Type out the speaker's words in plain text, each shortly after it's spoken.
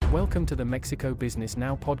Welcome to the Mexico Business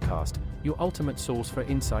Now podcast, your ultimate source for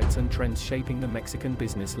insights and trends shaping the Mexican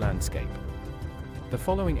business landscape. The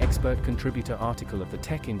following expert contributor article of the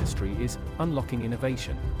tech industry is Unlocking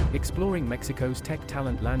Innovation, Exploring Mexico's Tech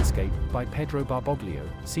Talent Landscape by Pedro Barboglio,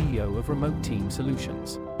 CEO of Remote Team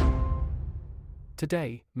Solutions.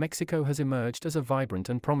 Today, Mexico has emerged as a vibrant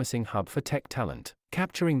and promising hub for tech talent,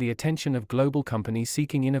 capturing the attention of global companies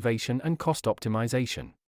seeking innovation and cost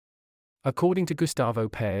optimization. According to Gustavo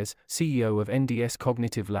Perez, CEO of NDS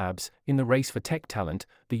Cognitive Labs, in the race for tech talent,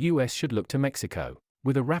 the US should look to Mexico.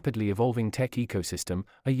 With a rapidly evolving tech ecosystem,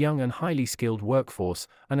 a young and highly skilled workforce,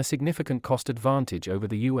 and a significant cost advantage over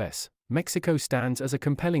the US, Mexico stands as a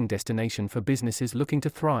compelling destination for businesses looking to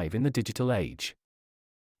thrive in the digital age.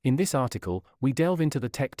 In this article, we delve into the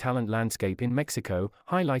tech talent landscape in Mexico,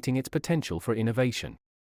 highlighting its potential for innovation.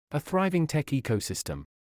 A thriving tech ecosystem.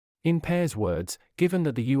 In Perez's words, given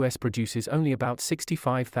that the US produces only about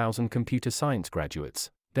 65,000 computer science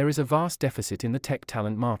graduates, there is a vast deficit in the tech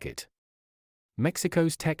talent market.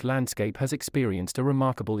 Mexico's tech landscape has experienced a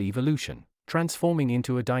remarkable evolution, transforming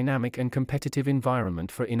into a dynamic and competitive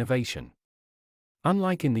environment for innovation.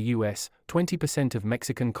 Unlike in the US, 20% of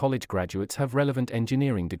Mexican college graduates have relevant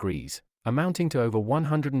engineering degrees, amounting to over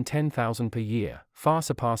 110,000 per year, far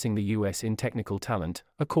surpassing the US in technical talent,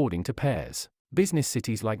 according to Perez. Business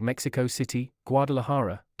cities like Mexico City,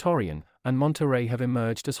 Guadalajara, Torreon, and Monterrey have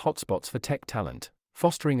emerged as hotspots for tech talent,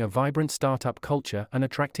 fostering a vibrant startup culture and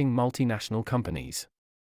attracting multinational companies.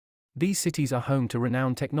 These cities are home to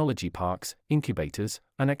renowned technology parks, incubators,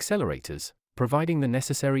 and accelerators, providing the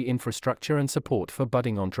necessary infrastructure and support for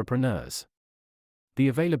budding entrepreneurs. The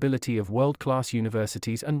availability of world-class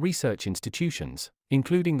universities and research institutions,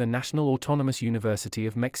 including the National Autonomous University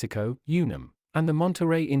of Mexico, UNAM, and the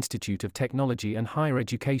Monterrey Institute of Technology and Higher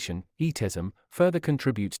Education, ITESM, further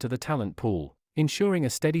contributes to the talent pool, ensuring a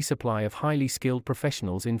steady supply of highly skilled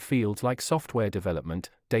professionals in fields like software development,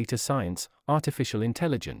 data science, artificial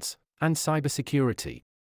intelligence, and cybersecurity.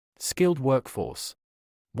 Skilled workforce.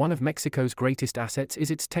 One of Mexico's greatest assets is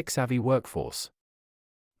its tech-savvy workforce.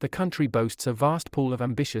 The country boasts a vast pool of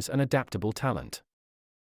ambitious and adaptable talent.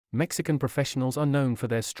 Mexican professionals are known for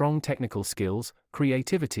their strong technical skills,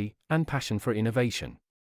 creativity, and passion for innovation.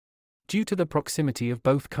 Due to the proximity of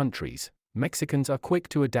both countries, Mexicans are quick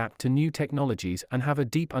to adapt to new technologies and have a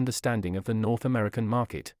deep understanding of the North American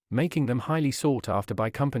market, making them highly sought after by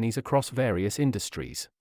companies across various industries.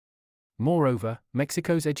 Moreover,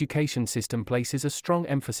 Mexico's education system places a strong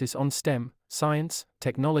emphasis on STEM, science,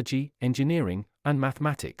 technology, engineering, and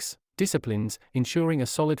mathematics disciplines, ensuring a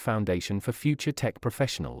solid foundation for future tech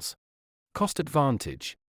professionals. Cost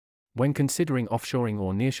advantage. When considering offshoring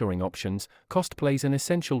or nearshoring options, cost plays an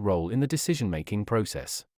essential role in the decision-making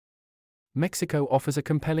process. Mexico offers a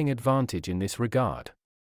compelling advantage in this regard.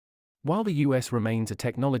 While the US remains a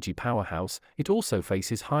technology powerhouse, it also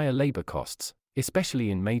faces higher labor costs, especially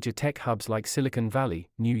in major tech hubs like Silicon Valley,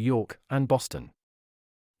 New York, and Boston.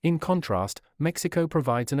 In contrast, Mexico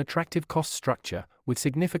provides an attractive cost structure, with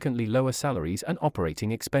significantly lower salaries and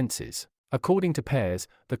operating expenses. According to Perez,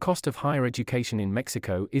 the cost of higher education in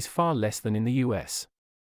Mexico is far less than in the US.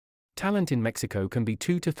 Talent in Mexico can be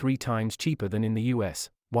 2 to 3 times cheaper than in the US,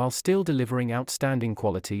 while still delivering outstanding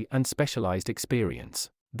quality and specialized experience.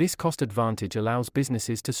 This cost advantage allows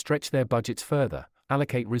businesses to stretch their budgets further,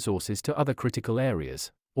 allocate resources to other critical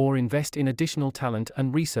areas, or invest in additional talent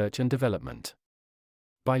and research and development.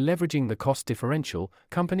 By leveraging the cost differential,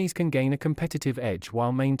 companies can gain a competitive edge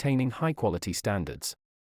while maintaining high-quality standards.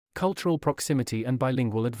 Cultural proximity and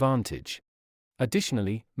bilingual advantage.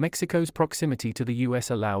 Additionally, Mexico's proximity to the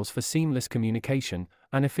US allows for seamless communication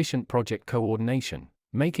and efficient project coordination,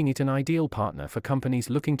 making it an ideal partner for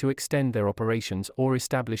companies looking to extend their operations or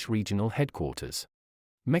establish regional headquarters.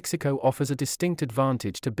 Mexico offers a distinct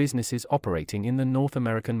advantage to businesses operating in the North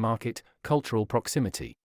American market: cultural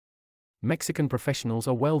proximity. Mexican professionals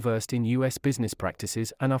are well-versed in US business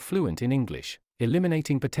practices and are fluent in English,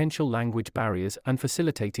 eliminating potential language barriers and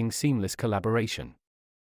facilitating seamless collaboration.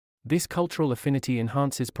 This cultural affinity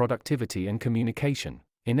enhances productivity and communication,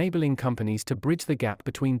 enabling companies to bridge the gap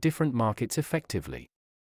between different markets effectively.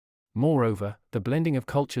 Moreover, the blending of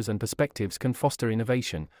cultures and perspectives can foster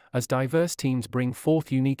innovation, as diverse teams bring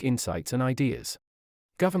forth unique insights and ideas.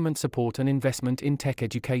 Government support and investment in tech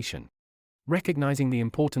education. Recognizing the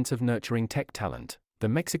importance of nurturing tech talent, the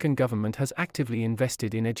Mexican government has actively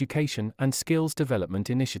invested in education and skills development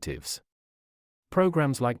initiatives.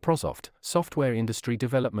 Programs like ProSoft, Software Industry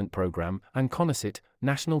Development Program, and CONACYT,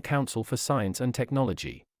 National Council for Science and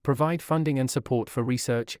Technology, provide funding and support for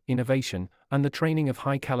research, innovation, and the training of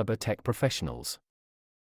high-caliber tech professionals.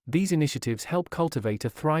 These initiatives help cultivate a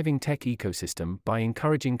thriving tech ecosystem by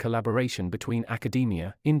encouraging collaboration between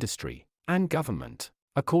academia, industry, and government.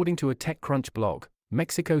 According to a TechCrunch blog,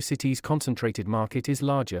 Mexico City's concentrated market is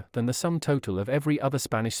larger than the sum total of every other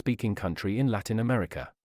Spanish-speaking country in Latin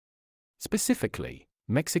America. Specifically,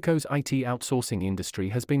 Mexico's IT outsourcing industry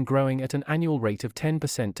has been growing at an annual rate of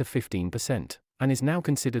 10% to 15%, and is now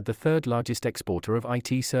considered the third largest exporter of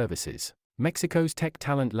IT services. Mexico's tech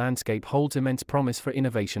talent landscape holds immense promise for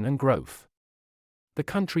innovation and growth. The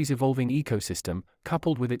country's evolving ecosystem,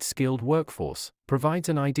 coupled with its skilled workforce, provides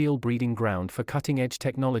an ideal breeding ground for cutting-edge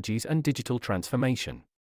technologies and digital transformation.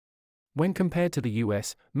 When compared to the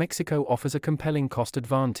US, Mexico offers a compelling cost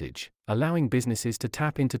advantage, allowing businesses to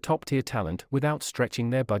tap into top-tier talent without stretching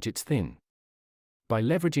their budgets thin. By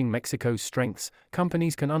leveraging Mexico's strengths,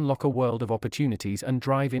 companies can unlock a world of opportunities and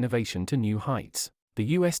drive innovation to new heights. The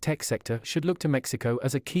US tech sector should look to Mexico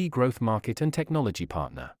as a key growth market and technology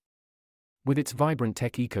partner. With its vibrant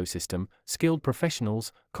tech ecosystem, skilled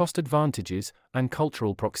professionals, cost advantages, and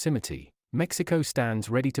cultural proximity, Mexico stands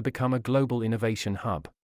ready to become a global innovation hub.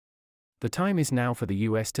 The time is now for the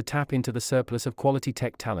US to tap into the surplus of quality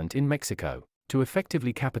tech talent in Mexico. To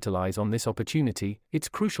effectively capitalize on this opportunity, it's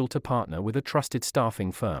crucial to partner with a trusted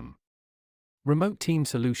staffing firm. Remote Team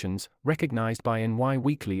Solutions, recognized by NY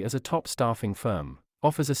Weekly as a top staffing firm,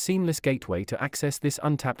 offers a seamless gateway to access this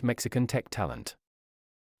untapped Mexican tech talent.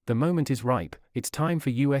 The moment is ripe. It's time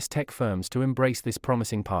for US tech firms to embrace this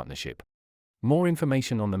promising partnership. More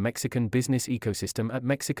information on the Mexican business ecosystem at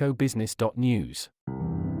mexicobusiness.news.